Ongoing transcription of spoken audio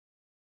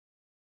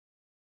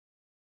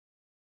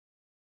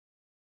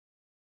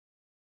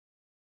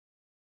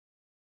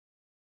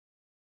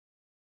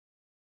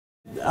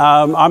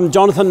I'm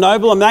Jonathan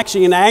Noble. I'm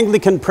actually an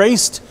Anglican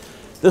priest.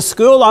 The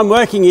school I'm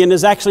working in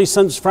is actually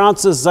St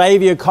Francis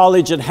Xavier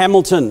College at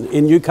Hamilton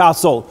in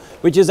Newcastle,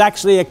 which is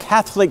actually a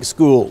Catholic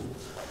school.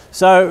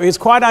 So it's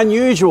quite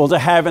unusual to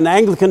have an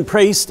Anglican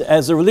priest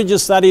as a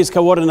religious studies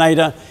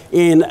coordinator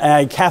in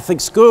a Catholic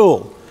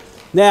school.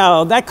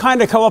 Now, that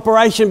kind of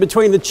cooperation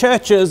between the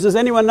churches, does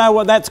anyone know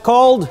what that's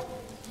called?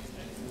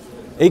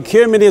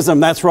 Ecumenism,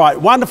 that's right.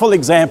 Wonderful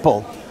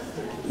example.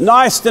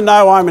 Nice to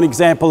know I'm an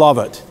example of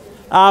it.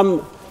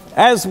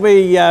 As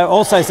we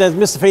also said,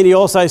 Mr. Feeney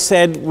also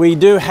said, we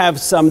do have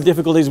some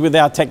difficulties with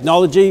our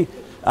technology.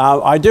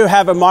 I do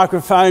have a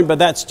microphone, but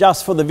that's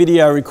just for the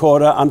video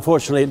recorder.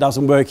 Unfortunately, it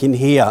doesn't work in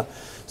here.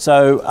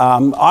 So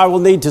I will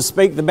need to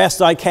speak the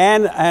best I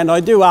can, and I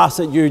do ask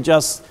that you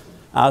just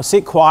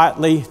sit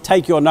quietly,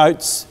 take your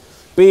notes,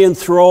 be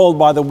enthralled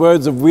by the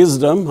words of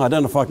wisdom. I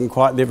don't know if I can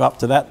quite live up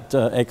to that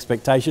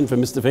expectation for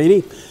Mr.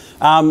 Feeney.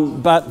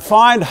 But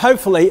find,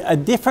 hopefully, a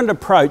different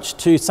approach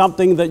to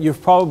something that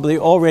you've probably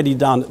already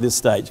done at this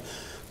stage.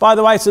 By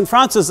the way, St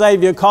Francis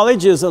Xavier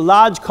College is a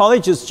large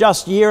college. It's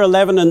just year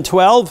 11 and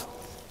 12.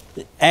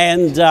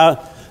 And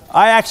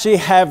I actually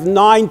have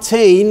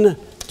 19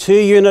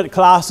 two-unit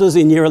classes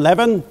in year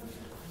 11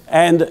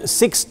 and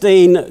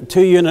 16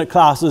 two-unit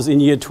classes in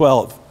year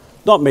 12.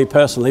 Not me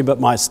personally, but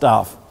my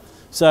staff.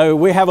 So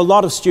we have a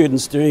lot of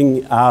students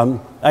doing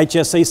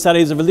HSC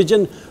studies of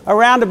religion,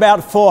 around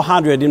about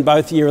 400 in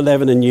both year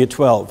 11 and year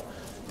 12.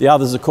 The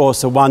others, of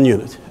course, are one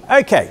unit.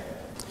 Okay.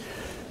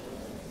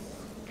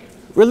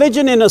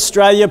 Religion in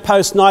Australia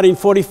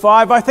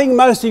post-1945. I think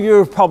most of you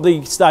have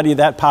probably studied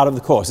that part of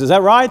the course. Is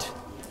that right?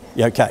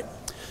 Yeah, okay.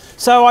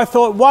 So I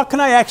thought, what can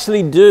I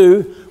actually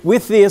do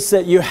with this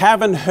that you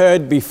haven't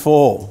heard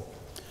before?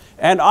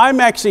 And I'm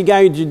actually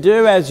going to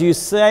do, as you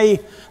say,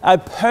 a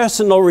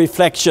personal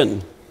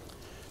reflection.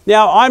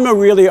 Now, I'm a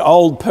really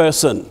old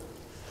person.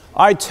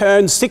 I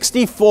turned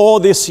 64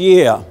 this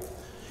year.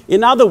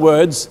 In other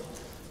words,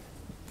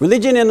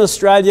 religion in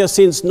Australia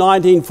since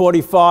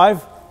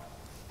 1945,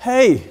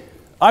 hey,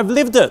 I've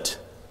lived it.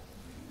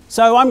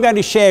 So I'm going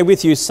to share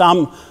with you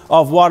some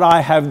of what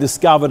I have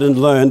discovered and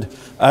learned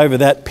over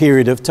that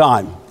period of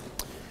time.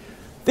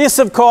 This,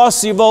 of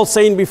course, you've all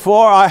seen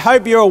before. I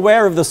hope you're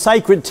aware of the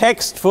sacred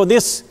text for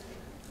this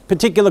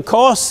particular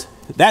course.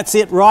 That's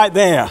it right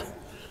there.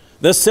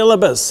 The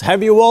syllabus.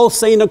 Have you all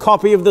seen a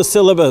copy of the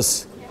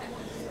syllabus?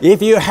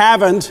 If you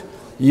haven't,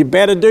 you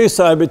better do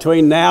so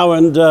between now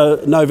and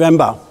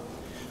November.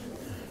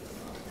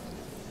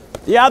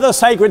 The other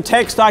sacred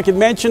text I could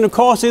mention, of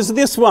course, is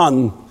this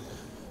one,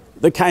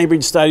 the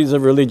Cambridge Studies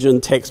of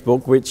Religion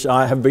textbook, which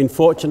I have been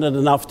fortunate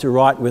enough to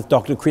write with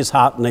Dr. Chris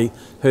Hartney,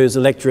 who's a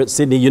lecturer at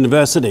Sydney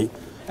University.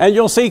 And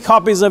you'll see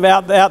copies of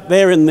out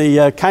there in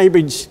the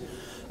Cambridge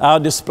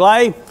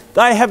display.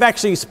 They have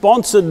actually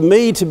sponsored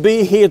me to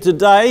be here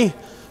today,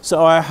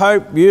 so I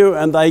hope you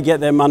and they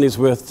get their money's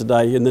worth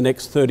today in the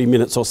next 30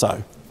 minutes or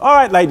so. All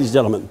right, ladies and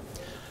gentlemen.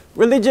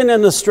 Religion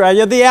in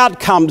Australia, the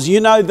outcomes, you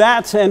know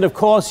that, and of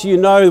course you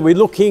know we're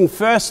looking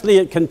firstly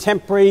at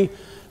contemporary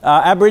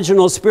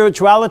Aboriginal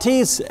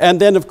spiritualities, and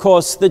then of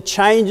course the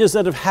changes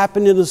that have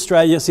happened in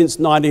Australia since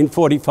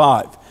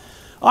 1945.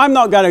 I'm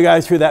not going to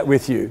go through that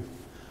with you.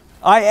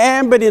 I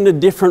am, but in a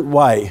different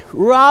way.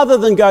 Rather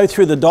than go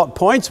through the dot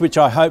points, which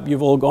I hope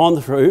you've all gone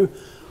through,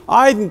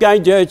 I'm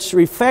going to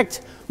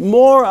reflect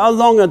more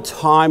along a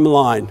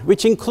timeline,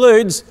 which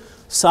includes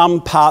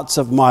some parts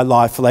of my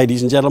life,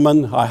 ladies and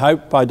gentlemen. I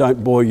hope I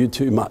don't bore you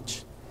too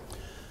much.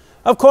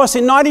 Of course,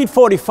 in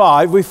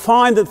 1945, we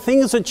find that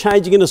things are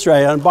changing in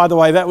Australia. And by the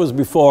way, that was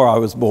before I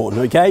was born,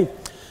 okay?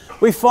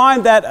 We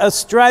find that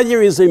Australia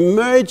is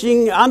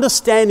emerging,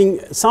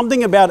 understanding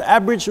something about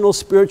Aboriginal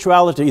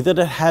spirituality that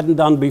it hadn't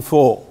done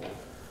before.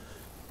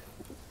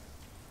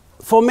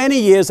 For many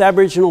years,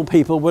 Aboriginal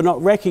people were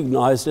not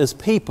recognised as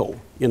people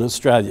in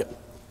Australia.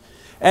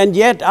 And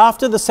yet,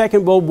 after the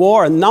Second World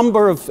War, a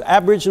number of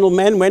Aboriginal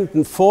men went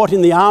and fought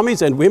in the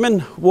armies, and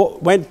women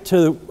went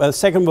to the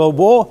Second World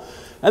War.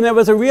 And there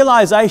was a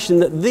realisation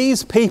that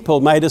these people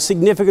made a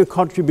significant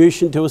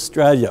contribution to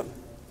Australia.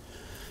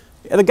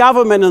 The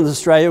government in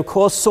Australia, of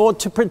course, sought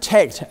to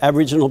protect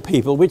Aboriginal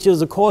people, which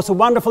is, of course, a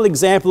wonderful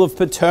example of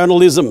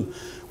paternalism,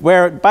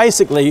 where it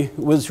basically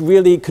was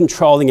really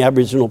controlling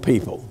Aboriginal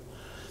people.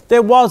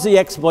 There was the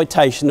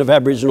exploitation of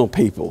Aboriginal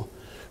people.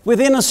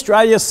 Within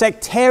Australia,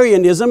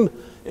 sectarianism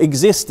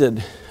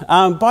existed.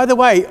 By the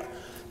way,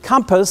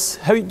 Compass,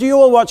 do you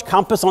all watch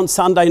Compass on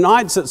Sunday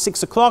nights at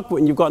 6 o'clock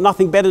when you've got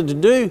nothing better to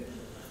do?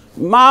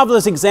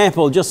 Marvellous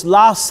example, just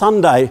last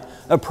Sunday,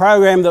 a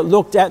program that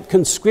looked at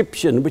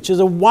conscription, which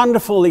is a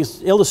wonderful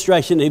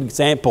illustration and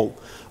example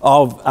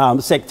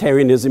of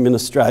sectarianism in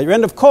Australia.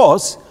 And of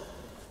course,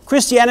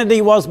 Christianity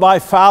was by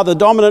far the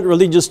dominant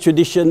religious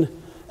tradition,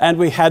 and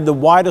we had the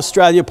White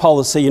Australia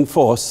policy in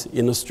force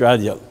in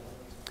Australia.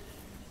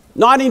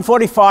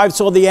 1945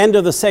 saw the end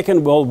of the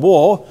Second World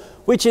War,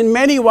 which in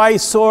many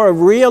ways saw a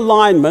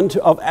realignment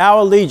of our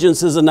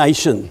allegiance as a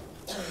nation.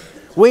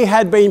 We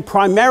had been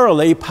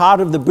primarily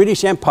part of the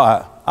British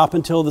Empire up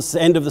until the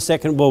end of the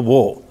Second World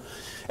War.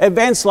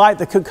 Events like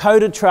the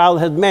Kokoda Trail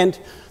had meant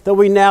that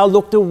we now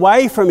looked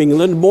away from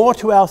England, more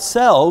to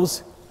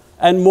ourselves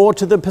and more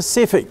to the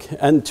Pacific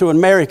and to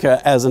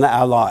America as an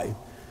ally.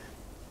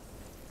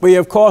 We,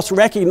 of course,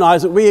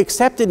 recognise that we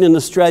accepted in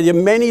Australia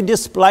many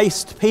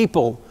displaced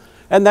people,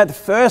 and that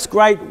first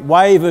great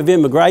wave of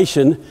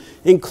immigration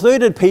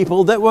included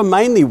people that were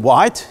mainly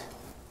white,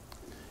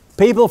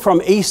 people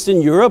from Eastern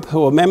Europe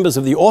who were members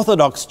of the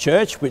Orthodox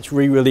Church, which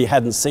we really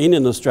hadn't seen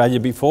in Australia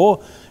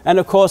before, and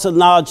of course a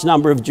large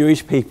number of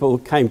Jewish people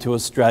came to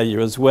Australia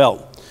as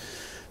well.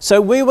 So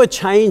we were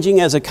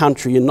changing as a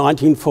country in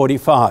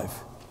 1945.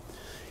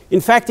 In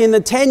fact, in the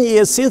 10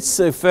 years since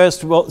the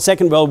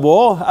Second World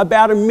War,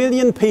 about 1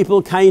 million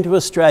people came to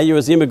Australia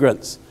as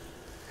immigrants.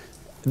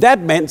 That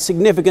meant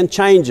significant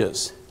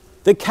changes.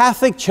 The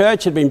Catholic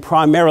Church had been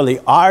primarily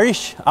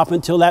Irish up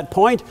until that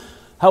point.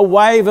 A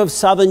wave of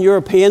Southern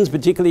Europeans,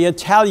 particularly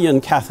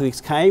Italian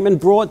Catholics, came and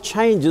brought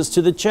changes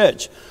to the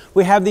church.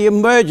 We have the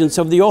emergence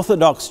of the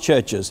Orthodox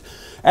churches.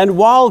 And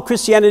while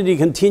Christianity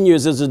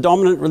continues as a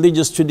dominant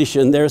religious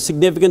tradition, there are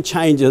significant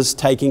changes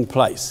taking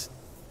place.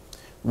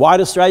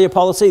 White Australia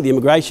policy, the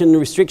Immigration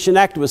Restriction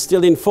Act, was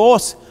still in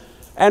force,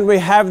 and we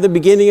have the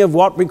beginning of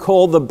what we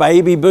call the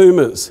baby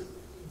boomers.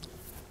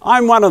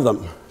 I'm one of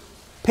them.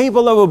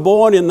 People that were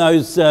born in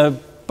those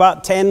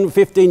about 10,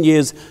 15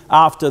 years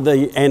after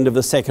the end of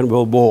the Second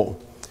World War.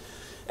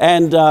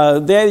 And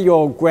they're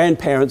your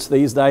grandparents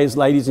these days,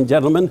 ladies and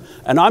gentlemen,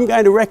 and I'm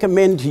going to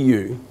recommend to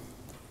you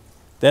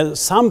that at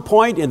some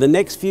point in the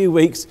next few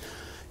weeks,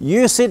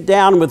 you sit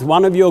down with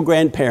one of your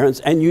grandparents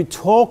and you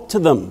talk to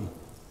them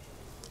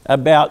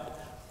about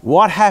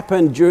what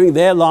happened during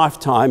their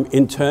lifetime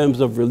in terms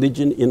of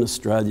religion in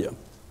Australia.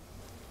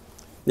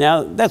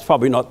 Now, that's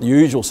probably not the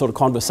usual sort of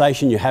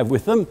conversation you have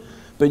with them,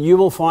 but you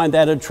will find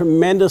that a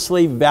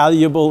tremendously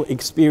valuable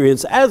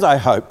experience, as I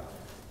hope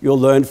you'll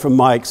learn from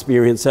my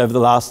experience over the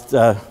last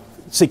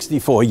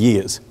 64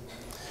 years.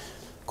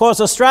 Of course,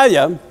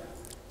 Australia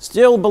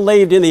still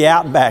believed in the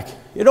outback.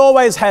 It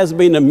always has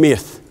been a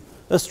myth.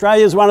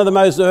 Australia is one of the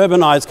most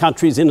urbanised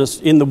countries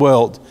in the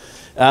world.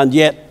 And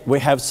yet we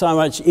have so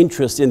much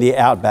interest in the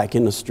outback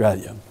in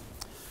Australia.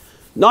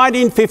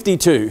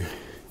 1952,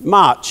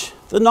 March,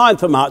 the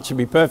 9th of March to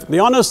be perfectly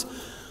honest,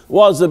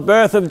 was the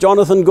birth of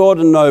Jonathan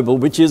Gordon Noble,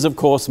 which is of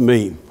course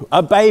me,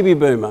 a baby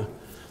boomer.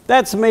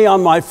 That's me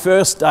on my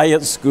first day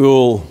at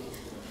school.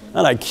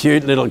 And a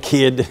cute little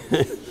kid.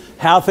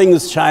 How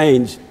things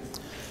change.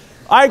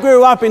 I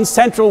grew up in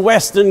central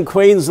western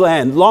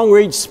Queensland,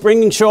 Longreach,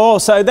 Springshaw,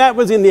 so that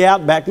was in the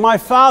outback. My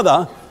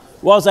father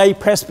was a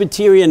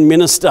Presbyterian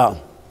minister,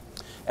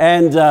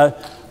 and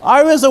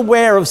I was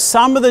aware of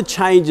some of the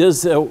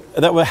changes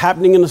that were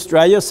happening in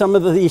Australia, some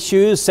of the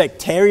issues,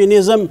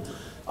 sectarianism.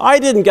 I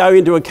didn't go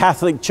into a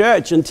Catholic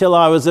church until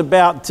I was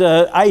about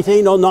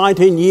 18 or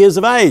 19 years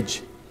of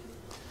age.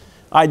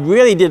 I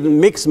really didn't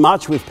mix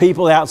much with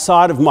people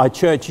outside of my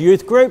church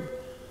youth group.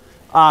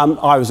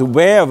 I was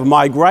aware of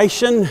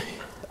migration.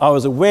 I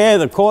was aware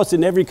that, of course,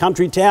 in every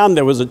country town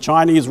there was a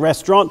Chinese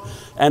restaurant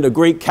and a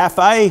Greek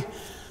cafe.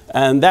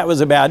 And that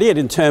was about it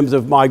in terms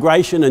of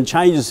migration and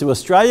changes to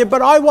Australia.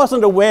 But I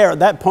wasn't aware at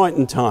that point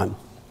in time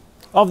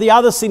of the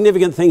other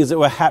significant things that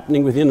were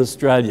happening within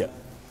Australia.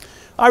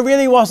 I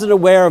really wasn't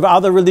aware of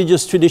other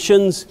religious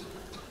traditions.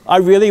 I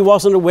really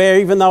wasn't aware,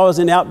 even though I was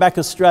in outback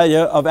Australia,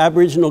 of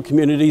Aboriginal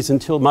communities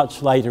until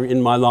much later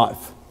in my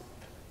life.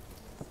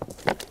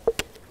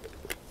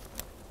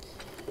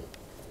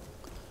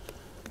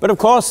 But of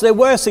course, there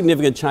were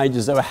significant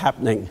changes that were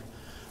happening.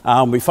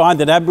 We find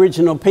that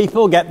Aboriginal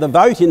people get the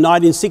vote in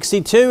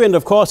 1962, and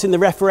of course in the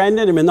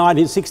referendum in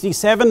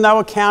 1967 they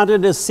were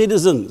counted as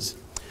citizens.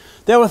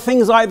 There were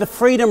things like the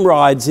Freedom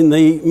Rides in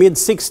the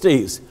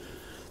mid-60s.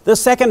 The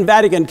Second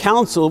Vatican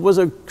Council was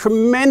a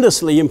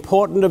tremendously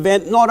important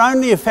event, not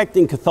only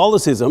affecting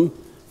Catholicism,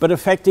 but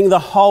affecting the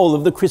whole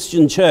of the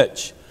Christian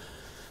church.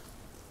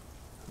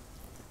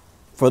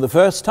 For the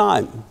first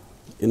time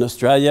in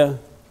Australia,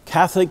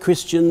 Catholic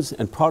Christians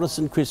and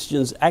Protestant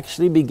Christians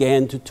actually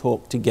began to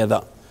talk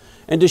together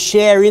and to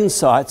share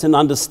insights and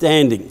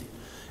understanding.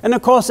 And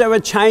of course there were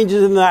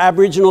changes in the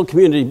Aboriginal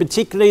community,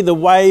 particularly the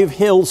Wave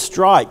Hill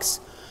strikes,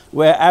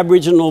 where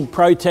Aboriginal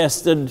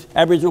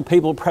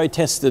people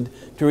protested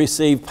to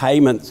receive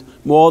payments,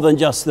 more than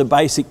just the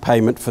basic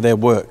payment for their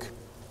work.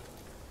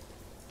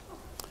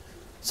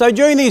 So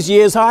during these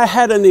years I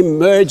had an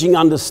emerging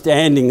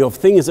understanding of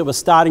things that were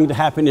starting to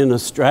happen in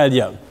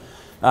Australia.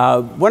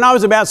 When I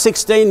was about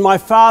 16, my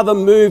father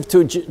moved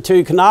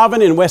to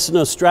Carnarvon in Western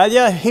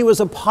Australia. He was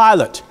a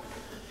pilot.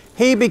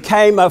 He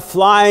became a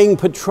flying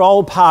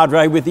patrol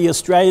padre with the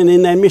Australian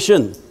Inland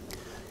Mission.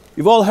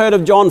 You've all heard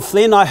of John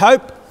Flynn, I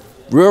hope,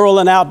 Rural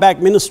and Outback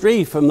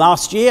Ministry from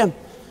last year.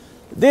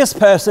 This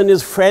person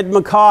is Fred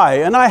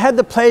Mackay, and I had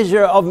the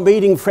pleasure of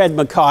meeting Fred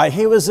Mackay.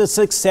 He was a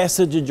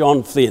successor to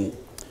John Flynn.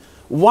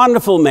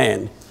 Wonderful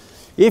man.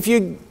 If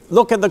you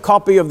look at the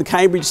copy of the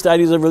Cambridge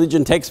Studies of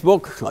Religion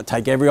textbook, I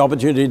take every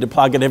opportunity to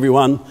plug it,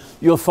 everyone,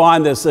 you'll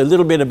find there's a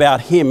little bit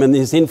about him and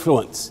his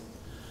influence.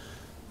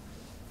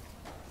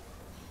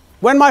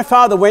 When my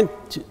father went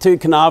to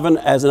Carnarvon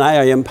as an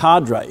AIM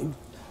padre,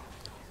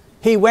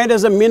 he went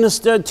as a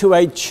minister to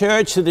a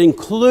church that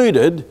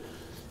included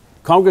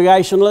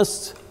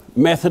Congregationalists,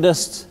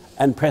 Methodists,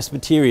 and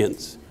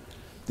Presbyterians.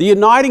 The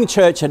Uniting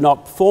Church had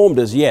not formed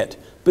as yet,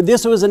 but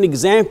this was an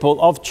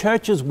example of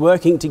churches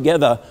working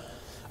together.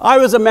 I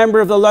was a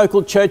member of the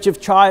local Church of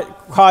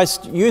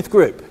Christ youth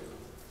group.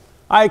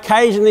 I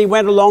occasionally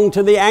went along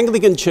to the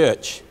Anglican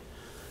Church.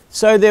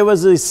 So there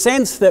was a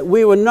sense that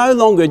we were no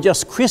longer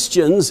just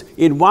Christians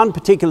in one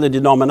particular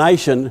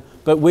denomination,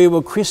 but we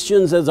were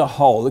Christians as a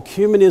whole.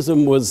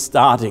 Ecumenism was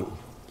starting.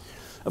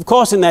 Of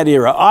course, in that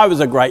era, I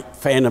was a great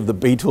fan of the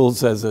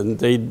Beatles, as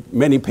indeed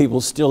many people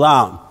still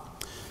are.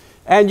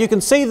 And you can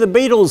see the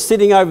Beatles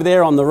sitting over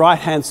there on the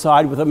right-hand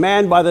side with a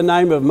man by the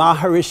name of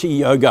Maharishi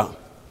Yoga.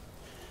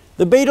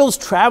 The Beatles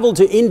travelled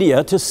to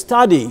India to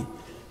study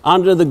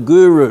under the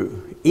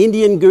guru,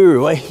 Indian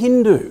guru, a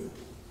Hindu.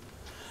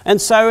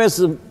 And so as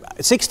the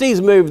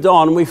 60s moved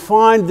on, we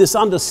find this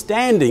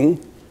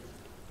understanding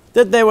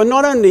that there were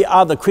not only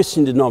other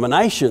Christian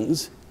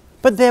denominations,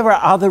 but there were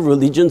other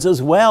religions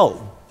as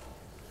well.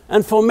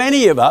 And for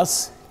many of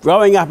us,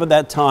 growing up at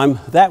that time,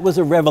 that was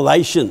a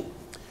revelation.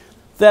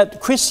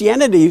 That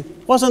Christianity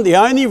wasn't the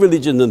only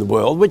religion in the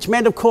world, which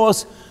meant, of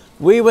course,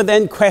 we were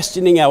then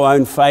questioning our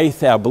own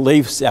faith, our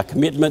beliefs, our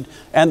commitment,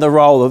 and the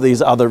role of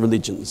these other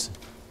religions.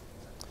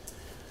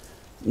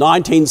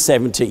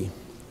 1970,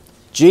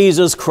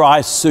 Jesus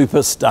Christ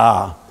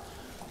Superstar.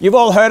 You've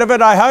all heard of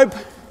it, I hope?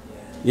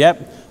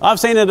 Yep. I've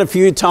seen it a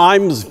few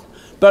times.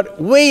 But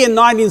we in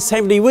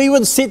 1970, we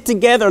would sit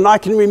together, and I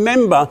can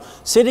remember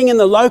sitting in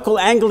the local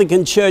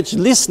Anglican church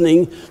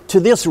listening to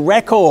this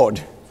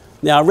record.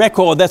 Now, a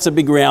record, that's a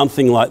big round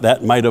thing like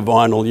that, made of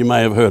vinyl. You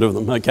may have heard of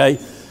them, okay?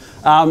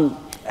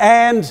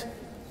 And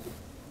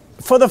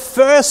for the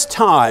first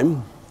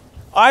time,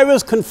 I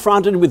was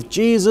confronted with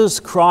Jesus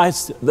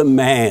Christ, the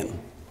man.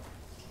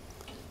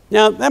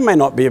 Now, that may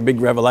not be a big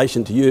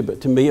revelation to you,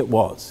 but to me it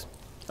was.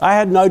 I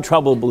had no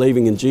trouble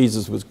believing in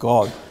Jesus was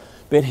God,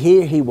 but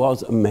here he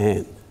was a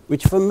man,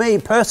 which for me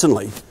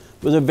personally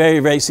was a very,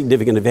 very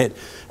significant event.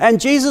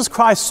 And Jesus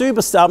Christ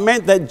Superstar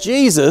meant that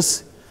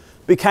Jesus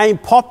became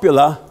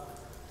popular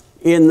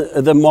in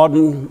the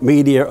modern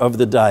media of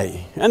the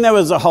day. And there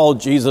was a whole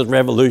Jesus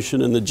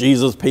revolution and the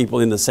Jesus people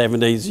in the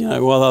 70s, you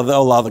know, well,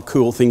 all other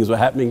cool things were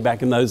happening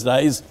back in those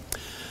days.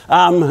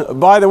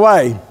 By the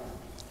way,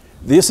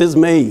 this is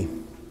me.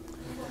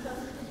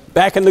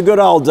 Back in the good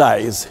old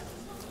days.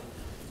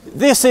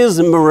 This is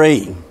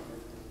Marie.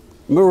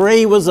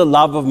 Marie was the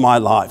love of my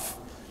life.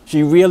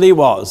 She really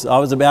was. I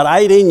was about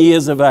 18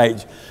 years of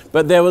age.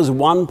 But there was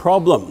one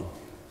problem.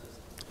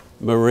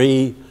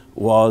 Marie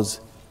was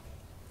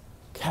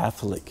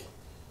Catholic.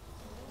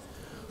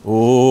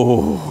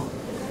 Oh.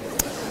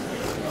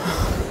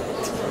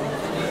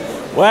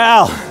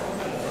 Well.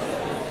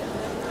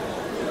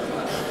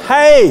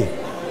 Hey,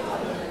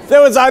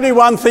 there was only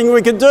one thing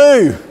we could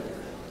do.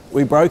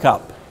 We broke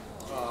up.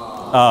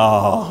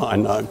 Oh, I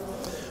know.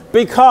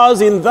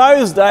 Because in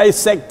those days,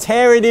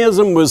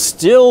 sectarianism was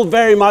still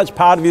very much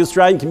part of the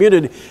Australian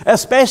community,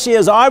 especially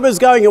as I was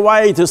going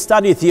away to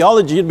study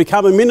theology and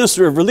become a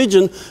minister of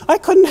religion. I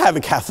couldn't have a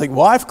Catholic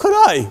wife, could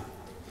I?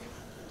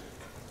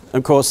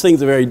 Of course,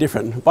 things are very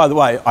different. By the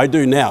way, I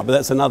do now, but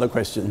that's another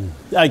question.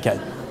 Okay.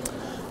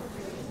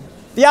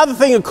 The other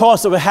thing, of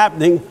course, that was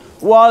happening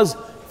was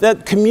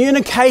that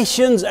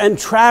communications and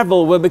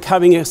travel were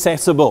becoming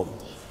accessible.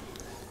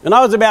 When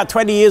I was about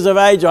 20 years of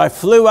age, I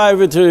flew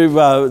over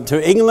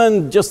to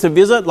England just to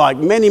visit, like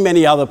many,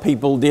 many other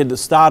people did, the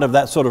start of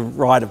that sort of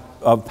rite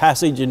of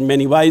passage in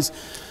many ways.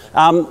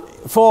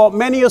 For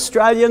many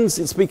Australians,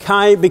 it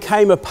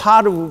became a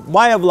part of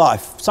way of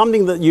life,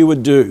 something that you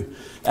would do.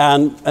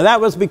 And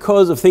that was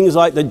because of things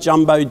like the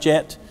jumbo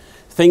jet,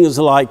 things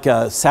like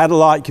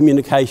satellite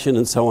communication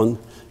and so on.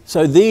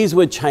 So these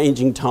were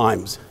changing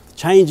times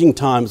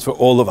for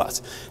all of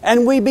us.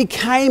 And we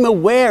became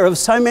aware of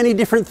so many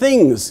different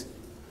things.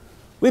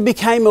 We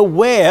became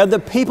aware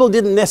that people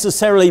didn't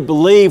necessarily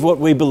believe what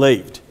we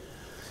believed.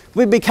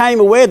 We became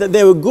aware that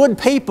there were good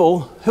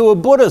people who were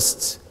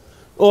Buddhists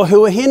or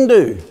who were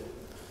Hindu.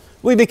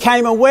 We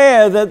became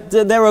aware that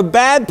there were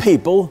bad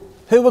people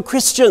who were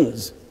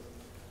Christians.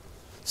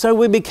 So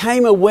we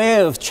became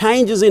aware of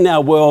changes in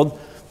our world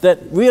that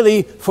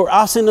really, for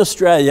us in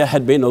Australia,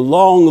 had been a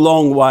long,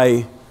 long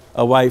way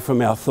away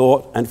from our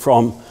thought and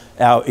from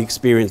our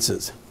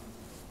experiences.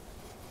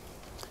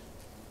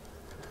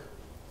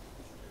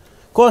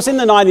 Of course, in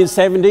the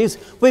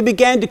 1970s, we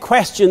began to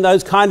question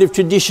those kind of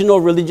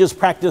traditional religious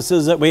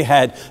practices that we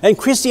had. And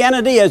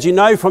Christianity, as you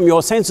know from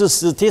your census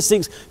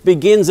statistics,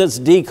 begins its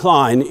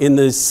decline in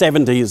the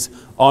 70s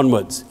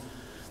onwards.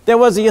 There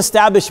was the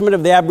establishment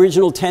of the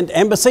Aboriginal Tent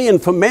Embassy, and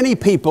for many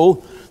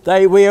people,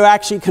 we were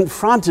actually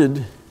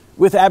confronted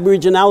with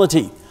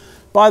Aboriginality.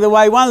 By the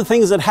way, one of the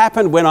things that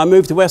happened when I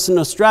moved to Western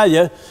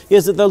Australia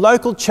is that the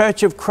local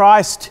Church of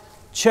Christ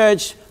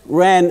church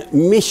ran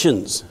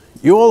missions.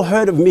 You all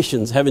heard of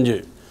missions, haven't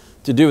you?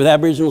 To do with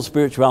Aboriginal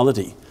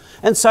spirituality.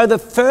 And so the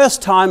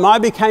first time I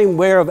became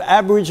aware of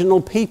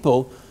Aboriginal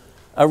people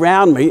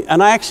around me,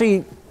 and I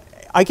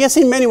guess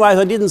in many ways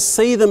I didn't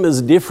see them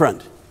as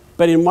different,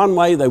 but in one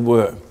way they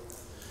were.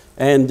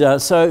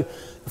 And so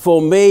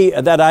for me,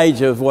 at that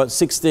age of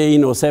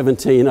 16 or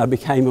 17, I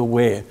became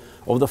aware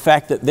of the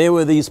fact that there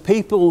were these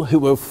people who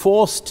were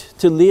forced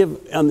to live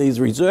on these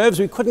reserves.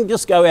 We couldn't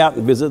just go out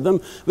and visit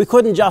them. We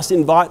couldn't just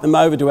invite them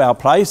over to our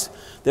place.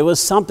 There was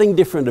something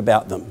different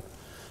about them.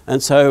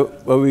 And so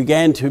we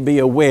began to be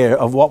aware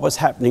of what was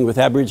happening with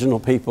Aboriginal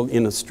people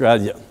in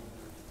Australia.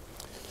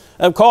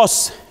 Of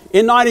course,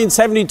 in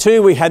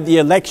 1972, we had the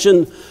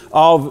election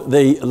of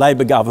the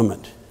Labor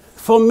government.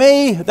 For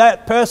me,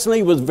 that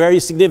personally was very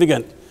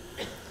significant.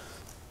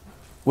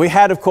 We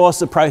had, of course,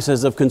 the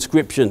process of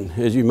conscription,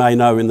 as you may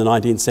know, in the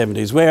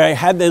 1970s, where I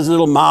had those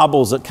little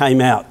marbles that came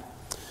out.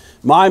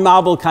 My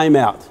marble came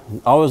out.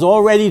 I was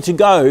all ready to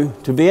go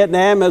to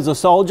Vietnam as a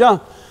soldier,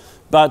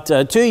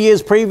 but 2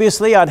 years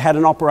previously I'd had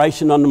an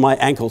operation on my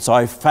ankle, so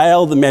I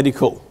failed the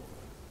medical.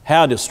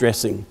 How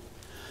distressing,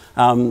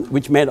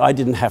 which meant I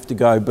didn't have to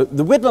go. But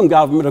the Whitlam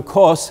government, of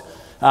course,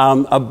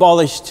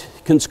 abolished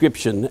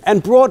conscription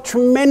and brought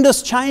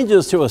tremendous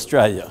changes to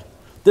Australia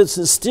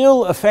that's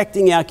still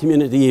affecting our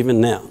community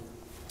even now.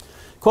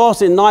 Of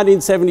course, in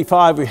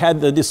 1975 we had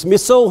the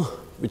dismissal,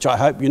 which I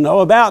hope you know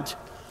about.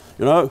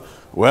 You know,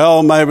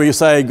 well, may we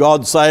say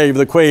God save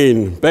the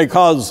Queen,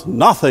 because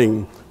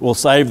nothing will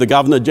save the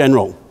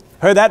Governor-General.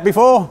 Heard that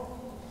before?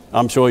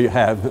 I'm sure you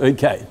have.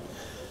 Okay.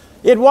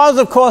 It was,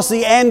 of course,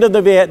 the end of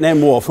the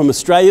Vietnam War from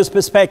Australia's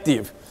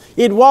perspective.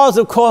 It was,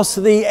 of course,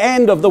 the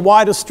end of the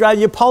White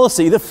Australia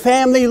policy. The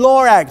Family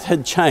Law Act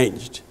had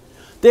changed.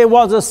 There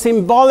was a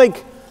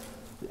symbolic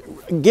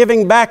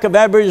giving back of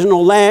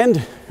Aboriginal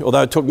land,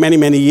 although it took many,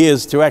 many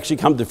years to actually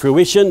come to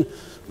fruition,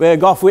 where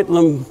Gough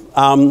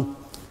Whitlam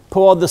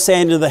poured the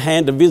sand into the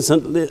hand of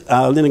Vincent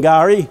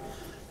Linagari.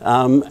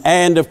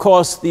 And, of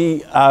course,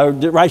 the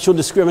Racial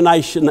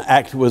Discrimination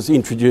Act was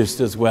introduced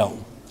as well.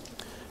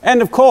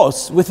 And, of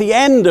course, with the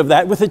end of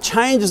that, with the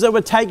changes that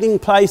were taking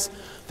place,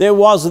 there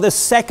was the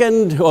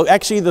second, or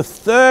actually the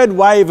third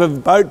wave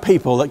of boat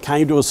people that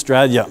came to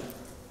Australia.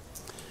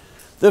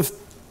 The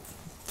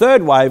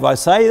third wave, I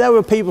say, they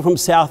were people from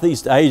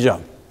Southeast Asia.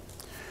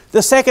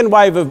 The second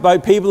wave of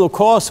boat people, of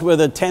course, were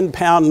the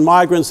 10-pound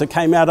migrants that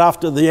came out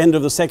after the end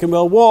of the Second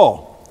World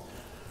War.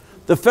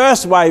 The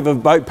first wave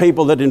of boat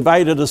people that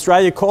invaded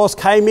Australia, of course,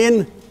 came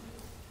in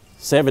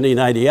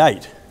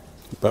 1788.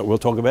 But we'll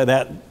talk about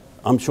that,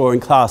 I'm sure, in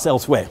class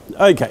elsewhere.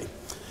 Okay.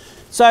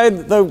 So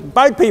the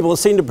boat people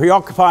seem to be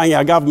preoccupying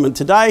our government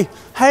today.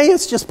 Hey,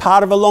 it's just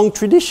part of a long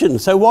tradition,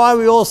 so why are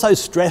we all so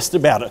stressed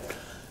about it?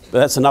 But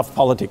that's enough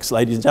politics,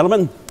 ladies and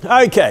gentlemen.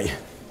 Okay.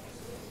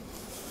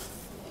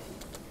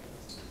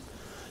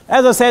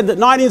 As I said, the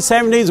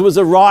 1970s was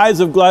a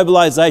rise of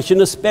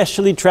globalisation,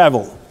 especially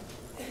travel.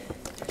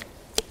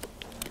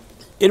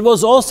 It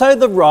was also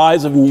the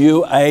rise of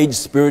New Age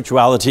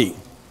spirituality.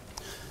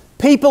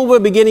 People were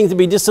beginning to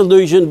be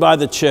disillusioned by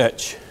the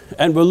church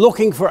and were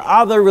looking for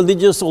other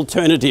religious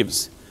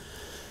alternatives.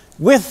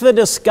 With the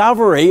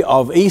discovery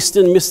of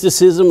Eastern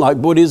mysticism like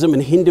Buddhism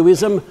and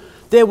Hinduism,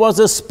 there was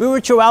a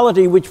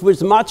spirituality which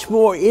was much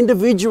more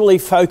individually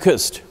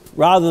focused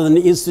rather than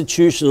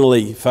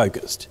institutionally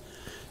focused.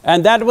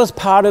 And that was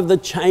part of the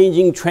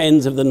changing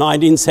trends of the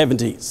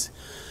 1970s.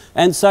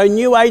 And so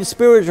New Age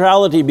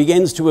spirituality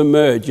begins to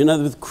emerge, you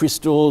know, with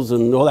crystals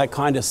and all that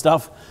kind of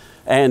stuff.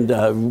 And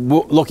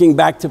looking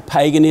back to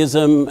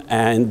paganism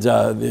and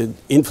the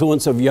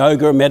influence of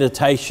yoga,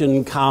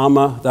 meditation,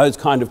 karma, those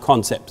kind of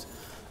concepts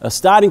are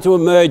starting to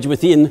emerge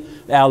within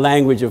our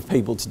language of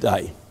people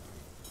today.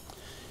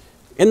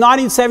 In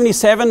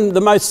 1977, the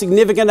most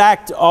significant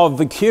act of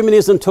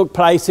ecumenism took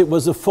place. It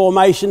was the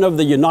formation of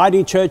the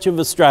Uniting Church of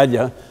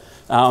Australia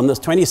on the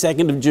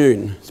 22nd of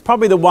June. It's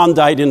probably the one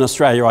date in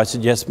Australia I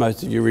suggest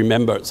most of you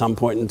remember at some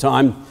point in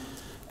time.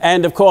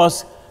 And of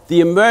course, the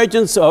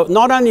emergence of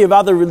not only of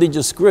other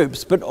religious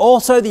groups, but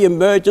also the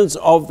emergence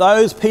of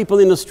those people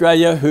in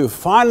Australia who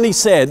finally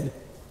said,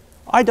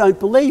 I don't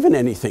believe in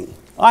anything.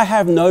 I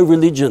have no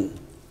religion.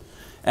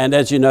 And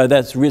as you know,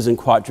 that's risen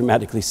quite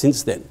dramatically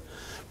since then.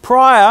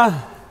 Prior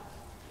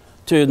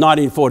to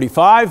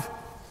 1945,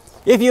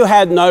 if you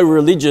had no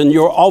religion,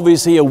 you're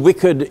obviously a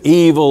wicked,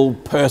 evil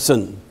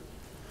person.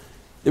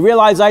 The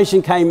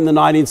realisation came in the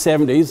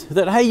 1970s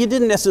that, hey, you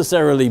didn't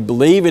necessarily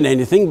believe in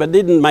anything, but it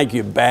didn't make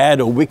you bad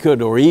or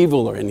wicked or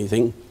evil or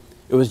anything.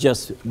 It was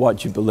just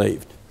what you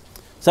believed.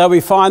 So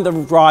we find the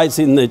rise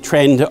in the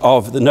trend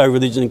of the no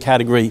religion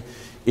category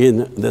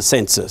in the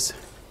census.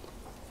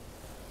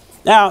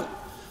 Now,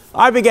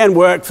 I began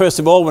work, first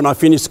of all, when I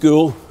finished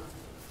school.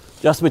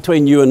 Just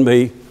between you and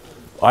me,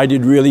 I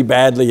did really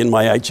badly in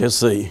my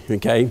HSC,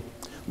 okay?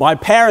 My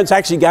parents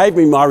actually gave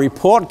me my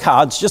report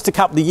cards just a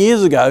couple of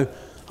years ago.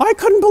 I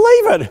couldn't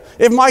believe it.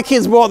 If my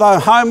kids brought them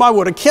home, I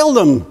would have killed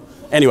them.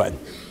 Anyway,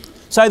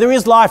 so there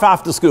is life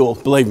after school,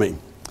 believe me.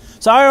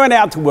 So I went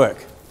out to work.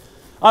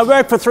 I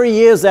worked for 3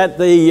 years at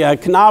the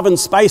Carnarvon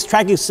Space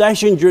Tracking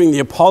Station during the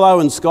Apollo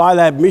and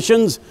Skylab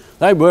missions.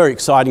 They were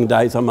exciting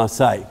days, I must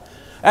say.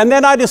 And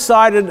then I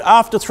decided,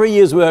 after 3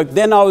 years' work,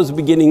 then I was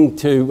beginning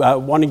to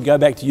want to go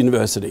back to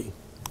university.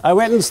 I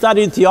went and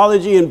studied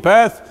theology in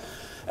Perth,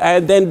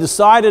 and then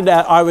decided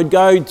that I would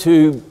go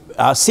to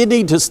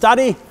Sydney to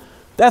study.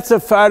 That's a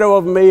photo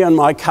of me and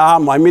my car,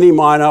 my Mini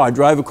Minor. I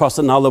drove across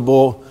the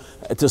Nullarbor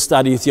to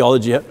study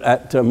theology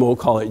at Moore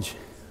College.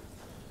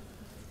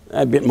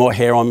 A bit more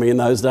hair on me in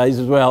those days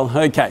as well.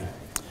 Okay.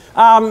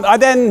 I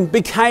then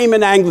became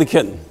an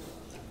Anglican.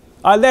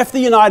 I left the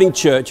Uniting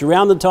Church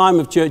around the time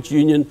of Church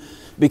Union,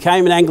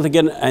 became an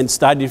Anglican and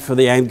studied for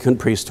the Anglican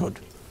priesthood.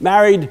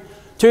 Married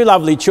 2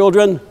 lovely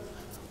children,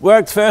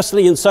 worked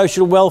firstly in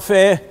social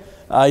welfare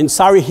in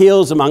Surrey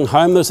Hills among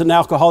homeless and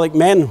alcoholic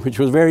men, which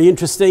was very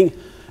interesting,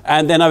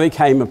 and then I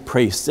became a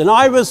priest. And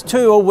I was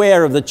too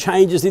aware of the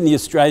changes in the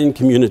Australian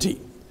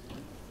community,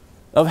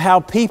 of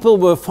how people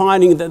were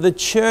finding that the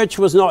church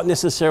was not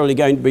necessarily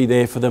going to be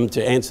there for them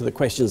to answer the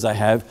questions they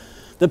have.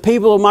 The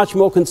people were much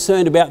more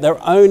concerned about their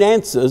own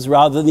answers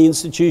rather than the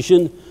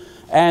institution,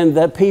 and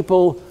that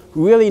people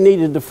really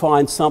needed to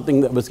find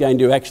something that was going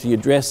to actually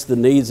address the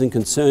needs and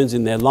concerns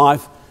in their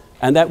life,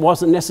 and that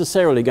wasn't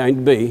necessarily going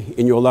to be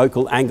in your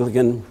local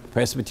Anglican,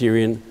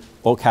 Presbyterian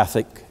or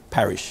Catholic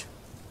parish.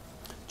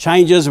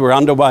 Changes were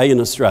underway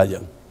in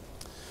Australia.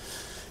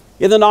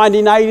 In the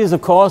 1980s,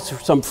 of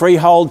course, some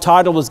freehold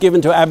title was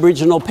given to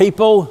Aboriginal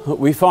people.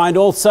 We find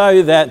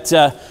also that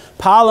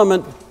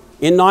Parliament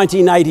in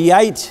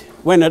 1988,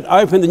 when it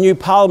opened the new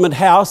Parliament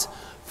House,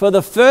 for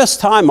the first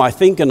time, I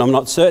think, and I'm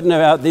not certain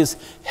about this,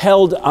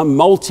 held a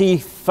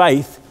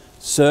multi-faith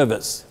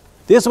service.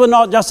 This was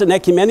not just an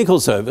ecumenical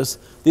service,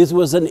 this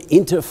was an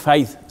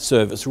interfaith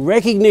service,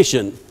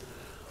 recognition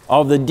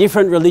of the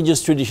different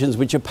religious traditions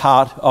which are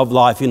part of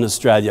life in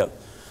Australia.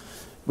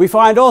 We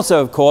find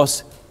also, of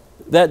course,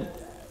 that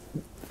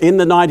in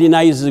the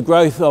 1980s, the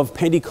growth of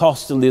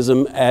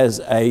Pentecostalism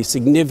as a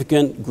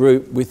significant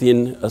group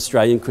within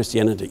Australian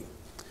Christianity,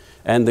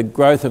 and the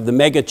growth of the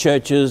mega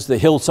churches, the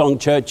Hillsong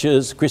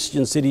churches,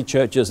 Christian city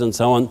churches and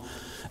so on.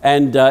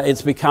 And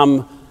it's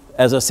become,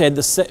 as I said,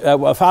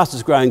 the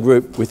fastest growing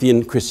group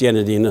within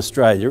Christianity in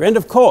Australia. And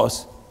of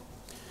course,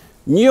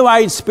 New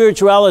Age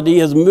spirituality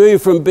has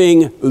moved from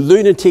being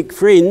lunatic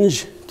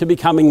fringe to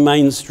becoming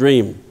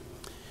mainstream.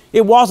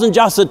 It wasn't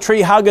just the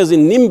tree huggers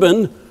in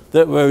Nimbin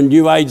that were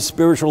New Age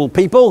spiritual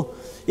people.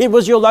 It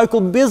was your local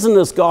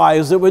business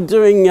guys that were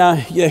doing your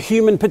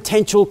human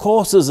potential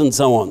courses and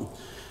so on.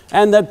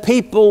 And the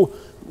people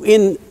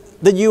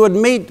that you would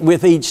meet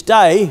with each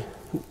day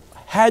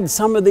had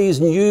some of these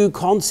new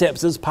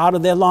concepts as part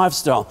of their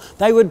lifestyle.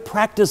 They would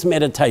practice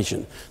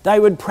meditation. They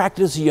would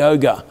practice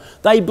yoga.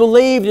 They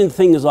believed in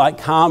things like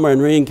karma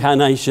and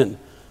reincarnation.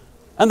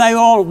 And they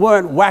all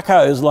weren't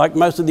wackos like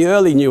most of the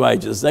early New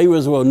Agers. They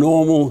were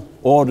normal,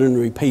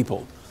 ordinary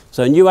people.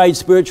 So New Age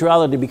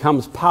spirituality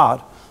becomes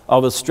part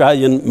of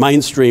Australian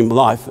mainstream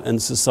life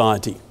and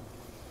society.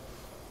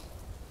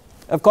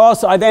 Of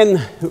course, I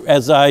then,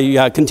 as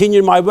I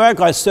continued my work,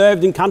 I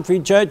served in country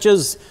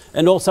churches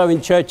and also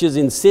in churches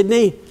in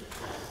Sydney.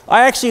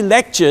 I actually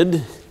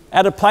lectured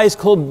at a place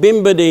called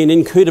Bimbadeen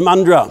in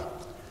Cootamundra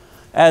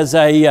as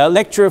a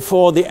lecturer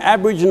for the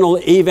Aboriginal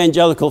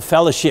Evangelical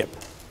Fellowship.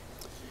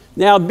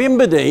 Now,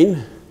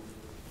 Bimbadeen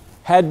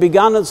had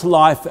begun its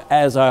life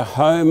as a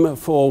home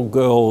for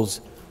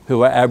girls who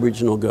were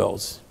Aboriginal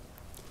girls.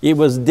 It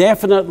was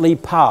definitely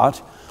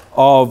part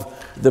of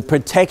the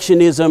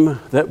protectionism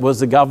that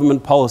was the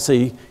government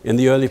policy in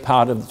the early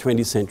part of the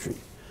 20th century.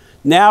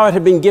 Now it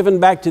had been given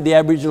back to the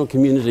Aboriginal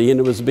community, and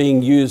it was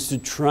being used to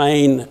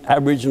train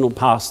Aboriginal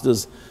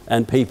pastors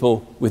and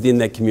people within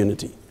that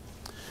community.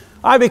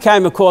 I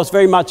became, of course,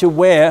 very much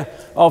aware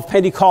of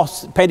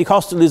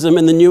Pentecostalism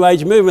and the New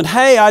Age movement.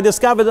 Hey, I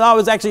discovered that I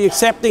was actually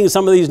accepting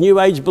some of these New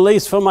Age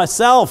beliefs for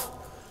myself,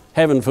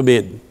 heaven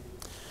forbid.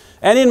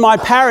 And in my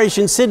parish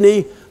in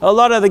Sydney, a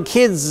lot of the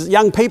kids,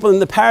 young people in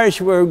the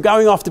parish were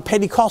going off to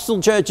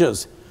Pentecostal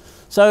churches.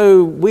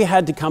 So we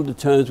had to come to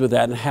terms with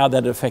that and how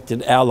that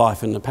affected our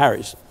life in the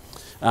parish.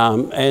 I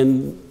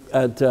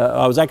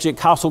was actually at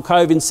Castle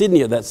Cove in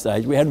Sydney at that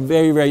stage. We had a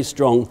very, very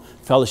strong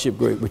fellowship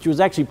group, which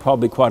was actually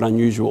probably quite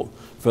unusual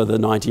for the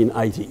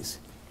 1980s.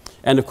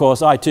 And of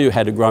course, I too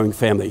had a growing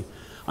family.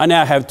 I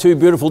now have 2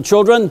 beautiful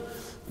children,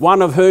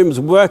 one of whom is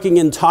working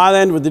in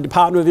Thailand with the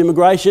Department of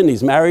Immigration.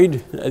 He's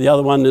married. The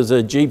other one is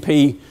a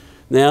GP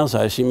now,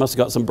 so she must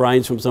have got some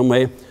brains from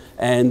somewhere,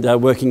 and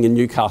working in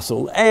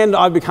Newcastle. And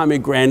I became a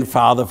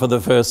grandfather for the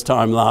first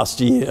time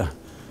last year.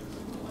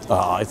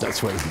 Oh, is that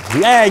sweet?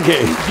 Thank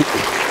you.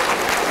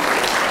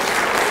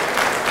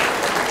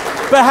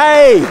 But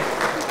hey,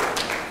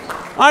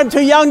 I'm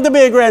too young to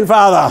be a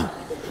grandfather.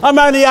 I'm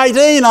only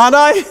 18, aren't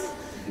I?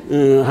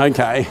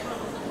 Okay.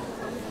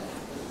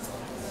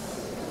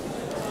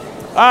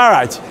 All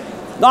right,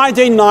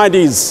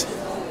 1990s.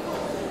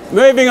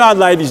 Moving on,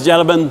 ladies and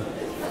gentlemen.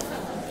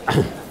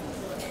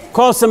 Of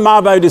course, the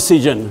Mabo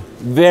decision,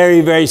 very,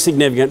 very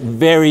significant,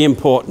 very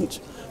important.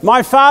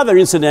 My father,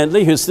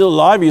 incidentally, who's still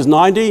alive, he's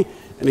 90,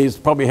 and he's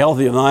probably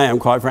healthier than I am,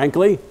 quite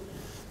frankly,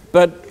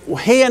 but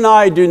he and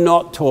I do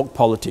not talk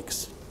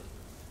politics.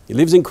 He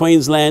lives in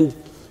Queensland.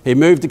 He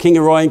moved to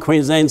Kingaroy in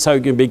Queensland so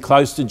he could be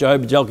close to Joh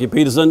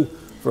Bjelke-Petersen.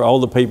 For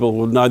older people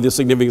will know the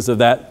significance of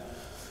that.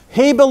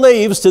 He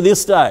believes to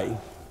this day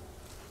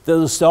that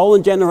the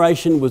stolen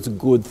generation was a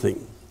good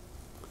thing.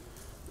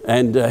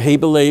 And he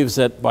believes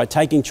that by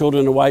taking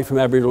children away from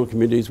Aboriginal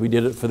communities, we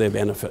did it for their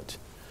benefit.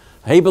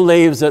 He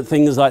believes that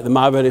things like the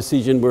Mabo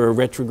decision were a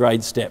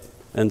retrograde step.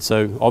 And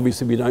so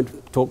obviously we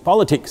don't talk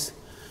politics.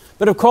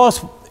 But of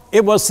course,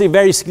 it was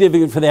very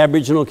significant for the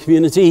Aboriginal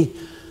community.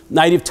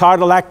 Native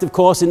Title Act, of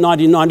course, in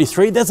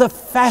 1993. There's a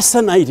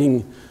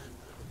fascinating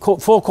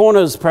Four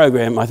Corners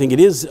program, I think it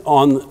is,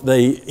 on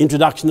the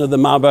introduction of the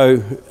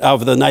Mabo,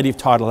 of the Native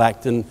Title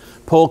Act. And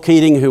Paul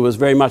Keating, who was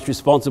very much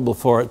responsible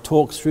for it,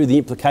 talks through the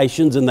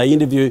implications and they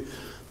interview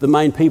the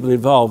main people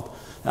involved.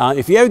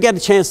 If you ever get a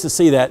chance to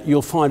see that,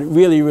 you'll find it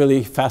really,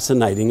 really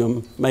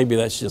fascinating. Maybe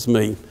that's just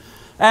me.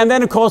 And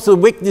then, of course, the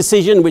Wick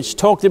decision, which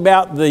talked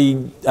about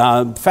the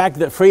fact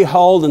that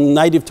freehold and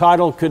native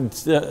title could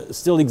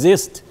still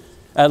exist,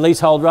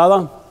 leasehold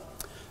rather.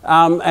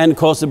 And, of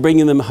course, the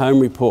Bringing Them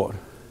Home report,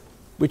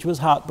 which was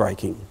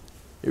heartbreaking.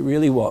 It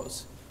really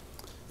was.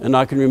 And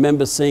I can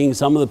remember seeing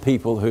some of the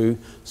people who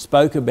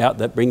spoke about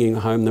that Bringing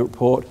Home the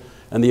report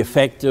and the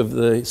effect of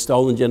the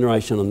stolen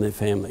generation on their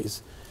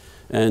families.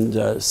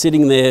 And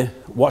sitting there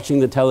watching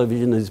the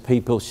television as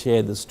people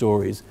shared the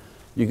stories,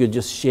 you could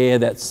just share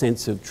that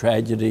sense of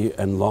tragedy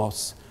and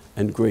loss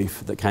and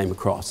grief that came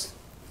across.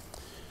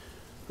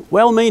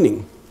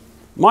 Well-meaning.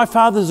 My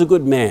father's a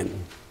good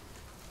man.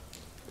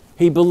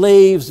 He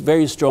believes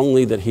very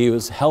strongly that he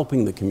was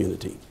helping the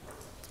community,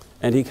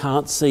 and he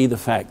can't see the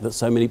fact that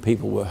so many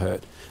people were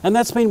hurt. And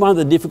that's been one of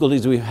the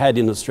difficulties we've had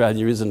in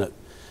Australia, isn't it?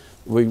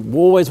 We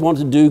always want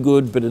to do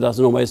good, but it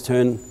doesn't always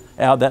turn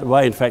out that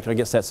way. In fact, I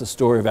guess that's the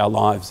story of our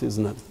lives,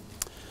 isn't it?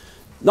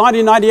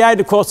 1998,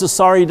 of course, a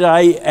sorry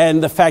day,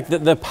 and the fact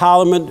that the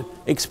Parliament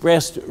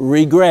expressed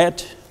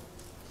regret,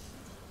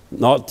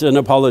 not an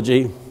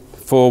apology,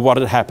 for what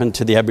had happened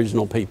to the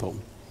Aboriginal people.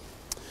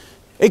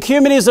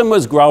 Ecumenism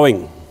was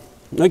growing.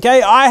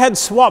 Okay, I had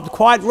swapped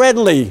quite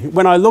readily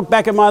when I look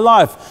back at my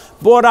life.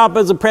 Brought up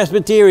as a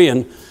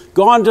Presbyterian,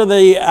 gone to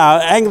the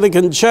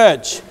Anglican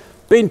Church,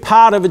 been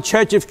part of a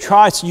Church of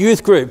Christ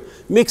youth group,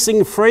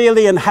 mixing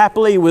freely and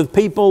happily with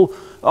people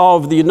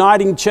of the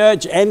Uniting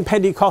Church and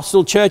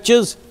Pentecostal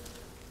churches.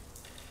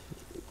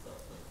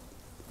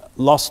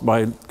 Lost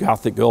my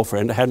Catholic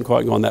girlfriend, I hadn't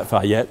quite gone that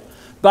far yet.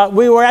 But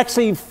we were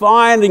actually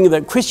finding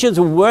that Christians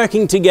were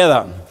working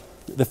together.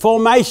 The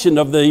formation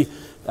of the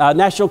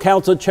National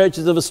Council of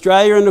Churches of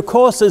Australia, and of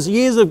course as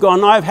years have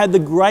gone, I've had the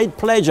great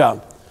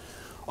pleasure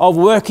of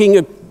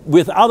working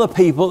with other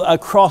people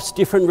across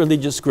different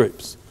religious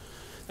groups.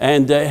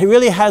 And it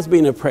really has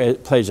been a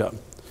pleasure.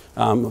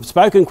 I've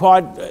spoken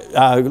quite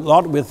a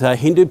lot with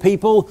Hindu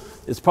people.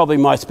 It's probably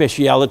my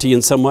speciality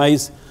in some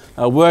ways.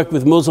 Worked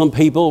with Muslim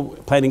people,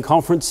 planning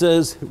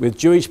conferences, with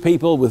Jewish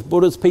people, with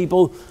Buddhist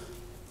people.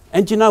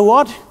 And you know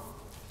what?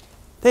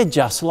 They're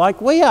just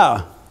like we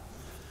are.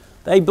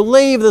 They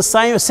believe the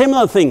same,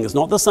 similar things,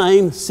 not the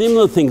same,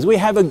 similar things. We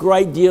have a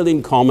great deal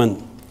in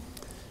common.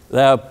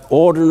 They're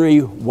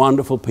ordinary,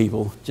 wonderful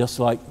people, just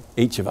like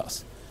each of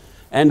us.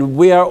 And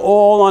we are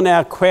all on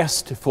our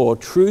quest for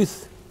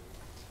truth,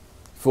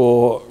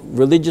 for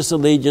religious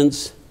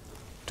allegiance,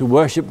 to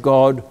worship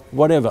God,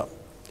 whatever.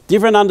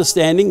 Different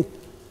understanding.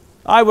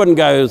 I wouldn't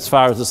go as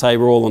far as to say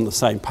we're all on the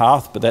same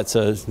path, but that's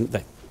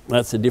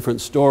a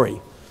different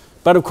story.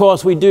 But of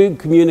course, we do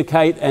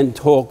communicate and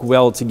talk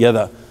well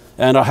together.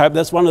 And I hope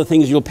that's one of the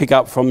things you'll pick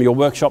up from your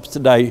workshops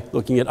today,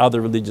 looking at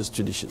other religious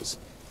traditions.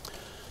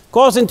 Of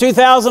course, in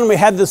 2000, we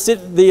had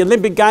the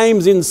Olympic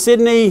Games in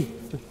Sydney.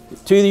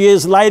 2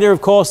 years later,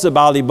 of course, the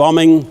Bali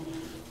bombing.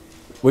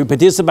 We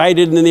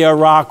participated in the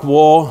Iraq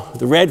War,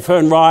 the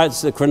Redfern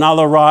riots, the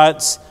Cronulla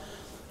riots,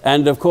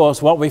 and of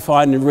course, what we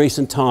find in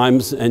recent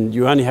times, and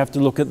you only have to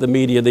look at the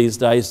media these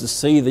days to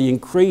see the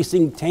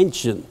increasing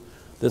tension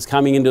that's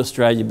coming into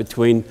Australia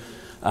between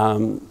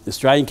the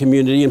Australian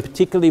community and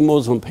particularly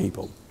Muslim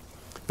people.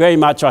 Very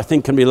much, I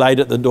think, can be laid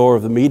at the door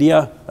of the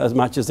media as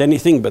much as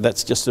anything, but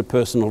that's just a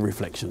personal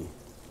reflection.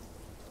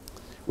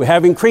 We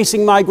have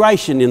increasing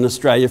migration in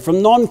Australia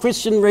from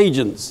non-Christian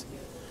regions.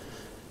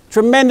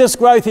 Tremendous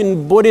growth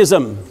in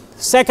Buddhism,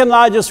 second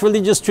largest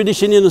religious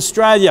tradition in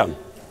Australia.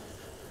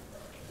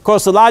 Of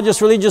course, the largest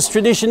religious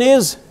tradition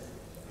is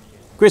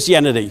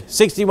Christianity,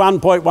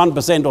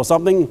 61.1% or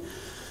something.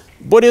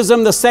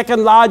 Buddhism, the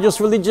second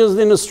largest religion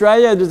in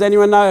Australia. Does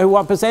anyone know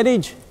what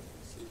percentage?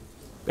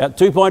 About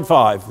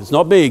 2.5. It's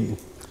not big.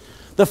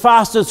 The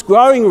fastest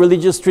growing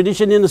religious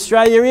tradition in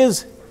Australia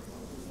is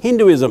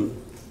Hinduism,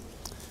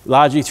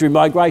 largely through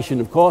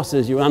migration, of course,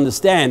 as you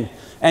understand.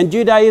 And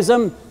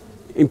Judaism,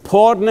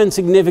 important and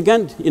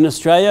significant in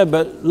Australia,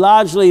 but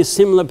largely a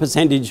similar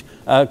percentage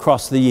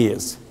across the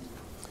years.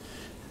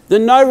 The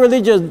no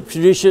religious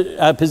tradition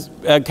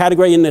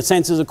category in the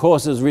census, of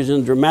course, has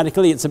risen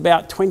dramatically. It's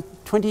about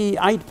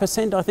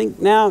 28%, I think,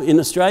 now in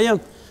Australia.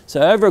 So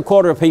over a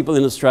quarter of people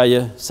in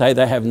Australia say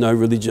they have no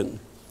religion.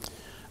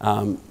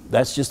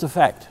 That's just a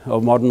fact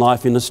of modern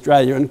life in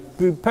Australia. And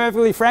to be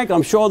perfectly frank,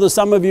 I'm sure there's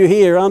some of you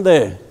here, aren't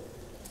there?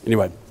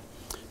 Anyway,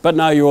 but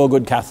no, you're all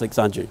good Catholics,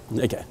 aren't you?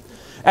 Okay.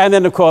 And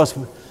then, of course,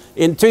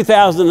 in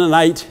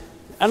 2008,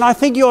 and I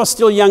think you're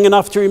still young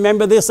enough to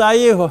remember this, are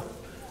you?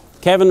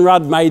 Kevin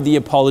Rudd made the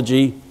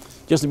apology.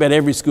 Just about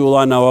every school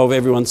I know of,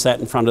 everyone sat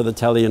in front of the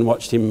telly and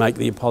watched him make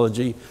the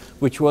apology,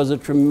 which was a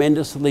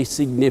tremendously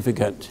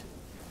significant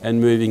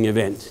and moving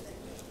event.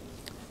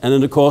 And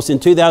then, of course, in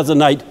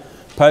 2008,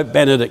 Pope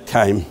Benedict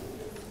came.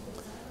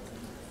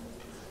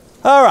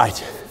 All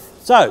right,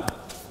 so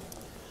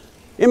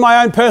in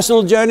my own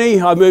personal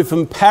journey, I moved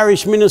from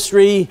parish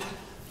ministry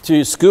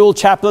to school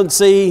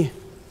chaplaincy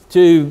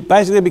to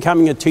basically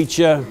becoming a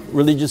teacher,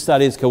 religious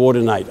studies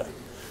coordinator.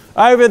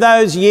 Over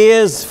those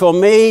years, for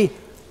me,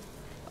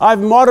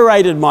 I've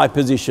moderated my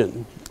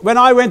position. When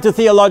I went to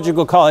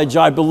theological college,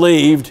 I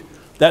believed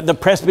that the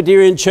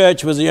Presbyterian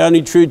Church was the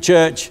only true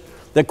church,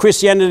 that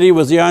Christianity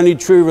was the only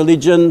true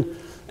religion,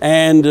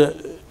 and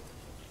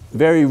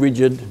very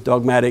rigid,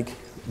 dogmatic,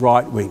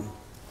 right wing.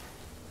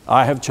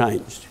 I have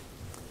changed.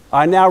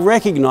 I now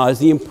recognise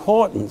the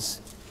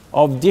importance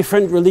of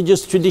different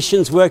religious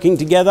traditions working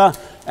together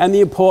and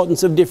the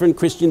importance of different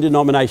Christian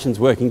denominations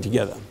working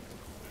together.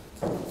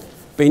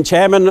 Been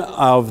chairman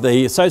of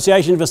the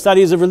Association for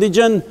Studies of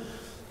Religion,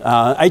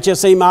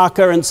 HSC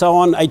marker and so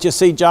on,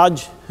 HSC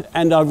judge,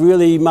 and I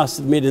really must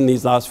admit in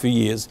these last few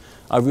years,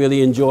 I've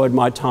really enjoyed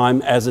my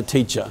time as a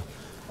teacher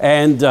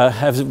and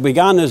have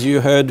begun, as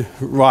you heard,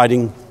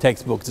 writing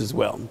textbooks as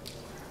well.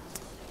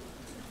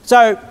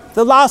 So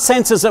the last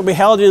census that we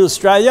held in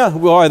Australia,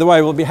 by the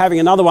way, we'll be having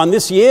another one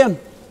this year.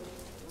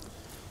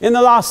 In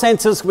the last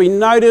census, we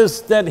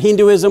noticed that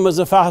Hinduism was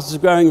the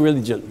fastest growing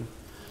religion.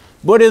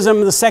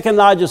 Buddhism, the second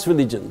largest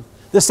religion.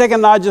 The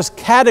second largest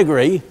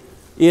category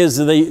is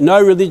the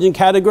no religion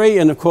category,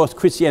 and of course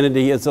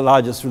Christianity is the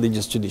largest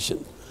religious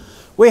tradition.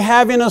 We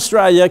have in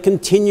Australia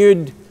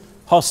continued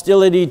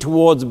hostility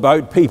towards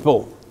boat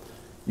people.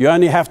 You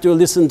only have to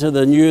listen to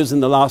the news in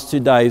the last 2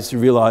 days to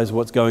realise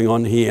what's going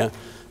on here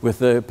with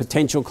the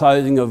potential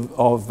closing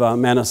of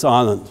Manus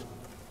Island.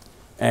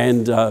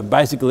 And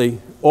basically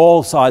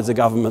all sides of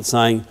government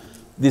saying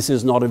this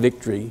is not a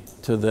victory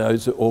to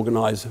those who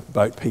organise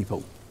boat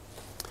people.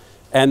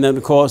 And then,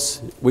 of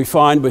course, we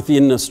find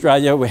within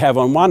Australia, we have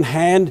on one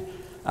hand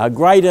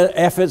greater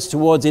efforts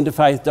towards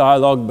interfaith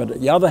dialogue, but on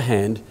the other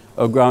hand,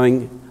 a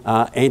growing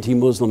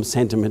anti-Muslim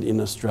sentiment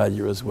in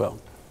Australia as well.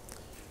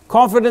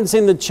 Confidence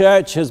in the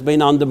church has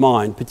been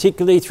undermined,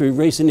 particularly through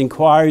recent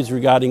inquiries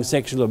regarding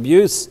sexual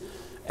abuse,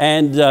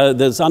 and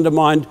there's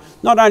undermined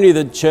not only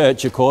the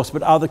church, of course,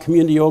 but other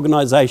community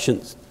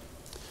organisations.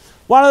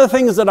 One of the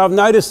things that I've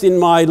noticed in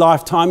my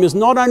lifetime is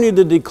not only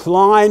the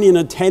decline in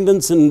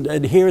attendance and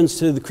adherence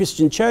to the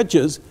Christian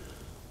churches,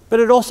 but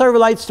it also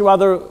relates to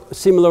other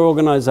similar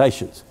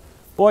organisations.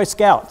 Boy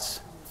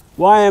Scouts,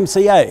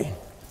 YMCA,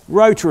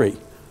 Rotary.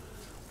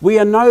 We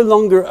are no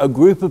longer a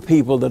group of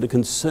people that are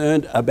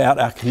concerned about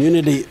our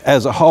community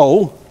as a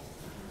whole,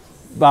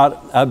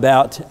 but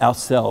about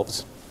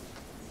ourselves.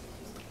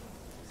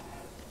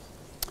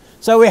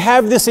 So we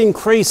have this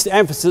increased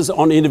emphasis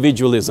on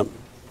individualism.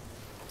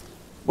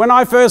 When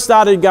I first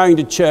started going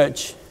to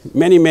church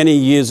many, many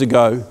years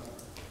ago,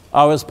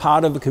 I was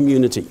part of a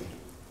community.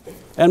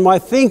 And my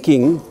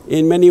thinking,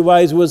 in many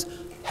ways, was,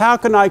 how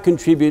can I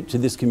contribute to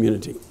this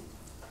community?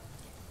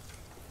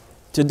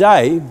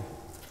 Today,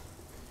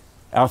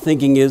 our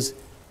thinking is,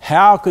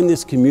 how can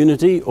this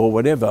community, or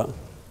whatever,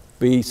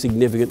 be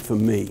significant for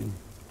me?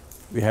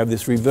 We have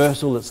this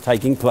reversal that's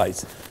taking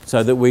place,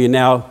 so that we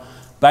now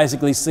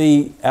basically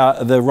see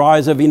the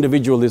rise of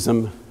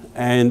individualism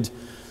and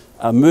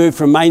move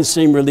from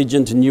mainstream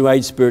religion to New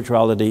Age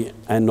spirituality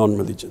and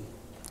non-religion.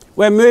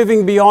 We're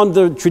moving beyond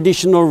the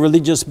traditional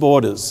religious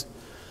borders.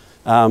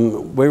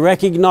 We're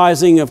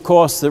recognising, of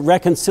course, that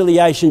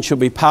reconciliation should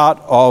be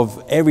part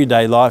of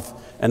everyday life,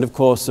 and of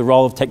course the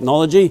role of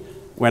technology,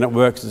 when it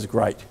works, is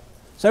great.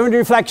 So into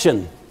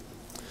reflection.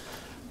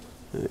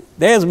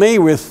 There's me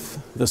with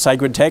the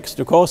sacred text,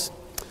 of course.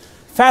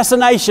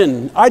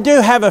 Fascination. I do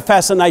have a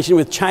fascination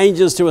with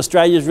changes to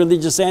Australia's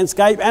religious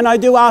landscape, and I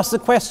do ask the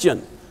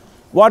question,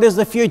 what is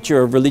the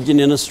future of religion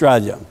in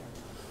Australia?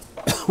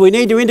 We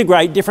need to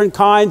integrate different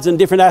kinds and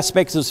different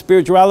aspects of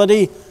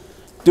spirituality.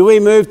 Do we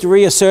move to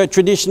reassert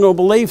traditional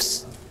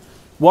beliefs?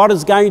 What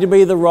is going to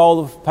be the role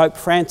of Pope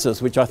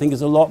Francis, which I think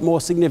is a lot more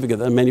significant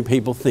than many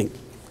people think?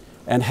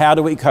 And how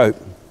do we cope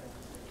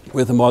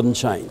with a modern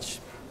change?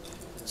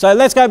 So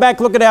let's go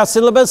back, look at our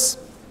syllabus.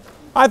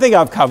 I think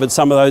I've covered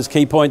some of those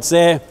key points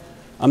there.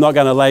 I'm not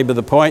going to labour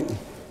the point.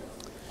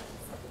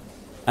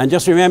 And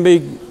just remember,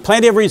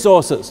 plenty of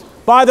resources.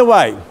 By the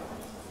way,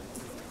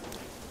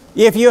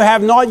 if you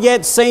have not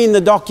yet seen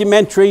the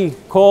documentary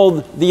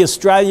called The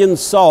Australian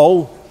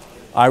Soul,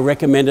 I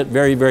recommend it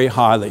very, very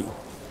highly.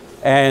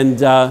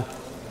 And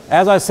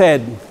as I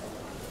said,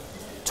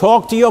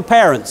 talk to your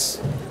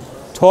parents,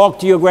 talk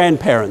to your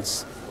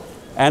grandparents,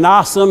 and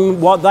ask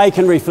them what they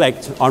can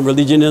reflect on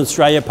religion in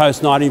Australia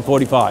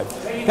post-1945.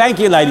 Thank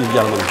you, ladies and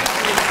gentlemen.